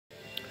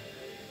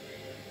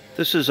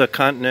This is a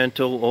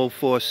Continental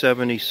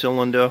 0470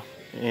 cylinder,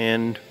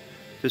 and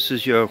this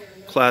is your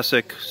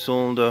classic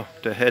cylinder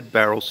to head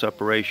barrel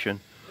separation.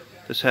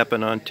 This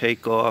happened on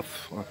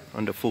takeoff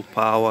under full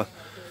power.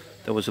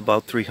 There was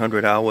about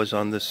 300 hours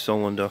on this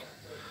cylinder.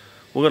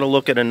 We're going to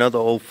look at another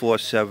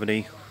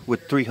 0470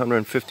 with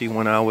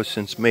 351 hours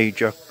since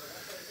major,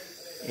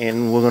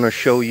 and we're going to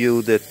show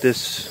you that this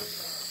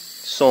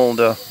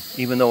cylinder,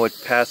 even though it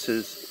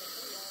passes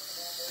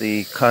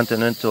the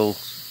Continental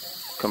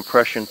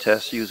compression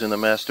test using the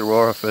master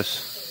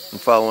orifice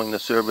and following the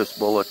service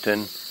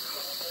bulletin,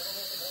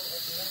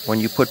 when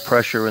you put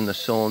pressure in the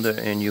cylinder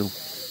and you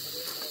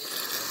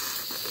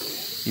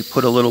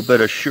put a little bit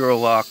of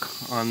Sure-Lock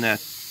on that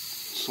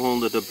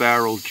cylinder to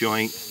barrel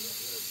joint,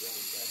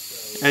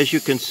 as you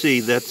can see,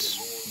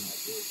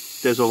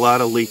 there's a lot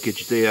of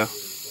leakage there.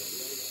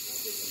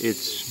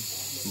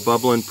 It's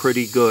bubbling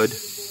pretty good,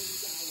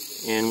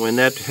 and when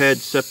that head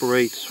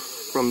separates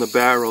from the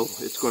barrel,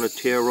 it's going to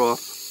tear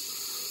off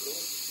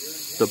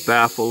the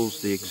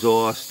baffles, the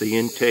exhaust, the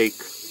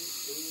intake,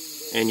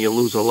 and you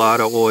lose a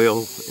lot of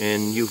oil,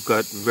 and you've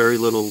got very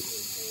little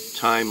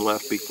time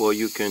left before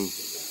you can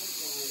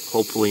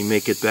hopefully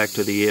make it back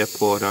to the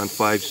airport on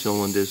 5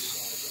 cylinders.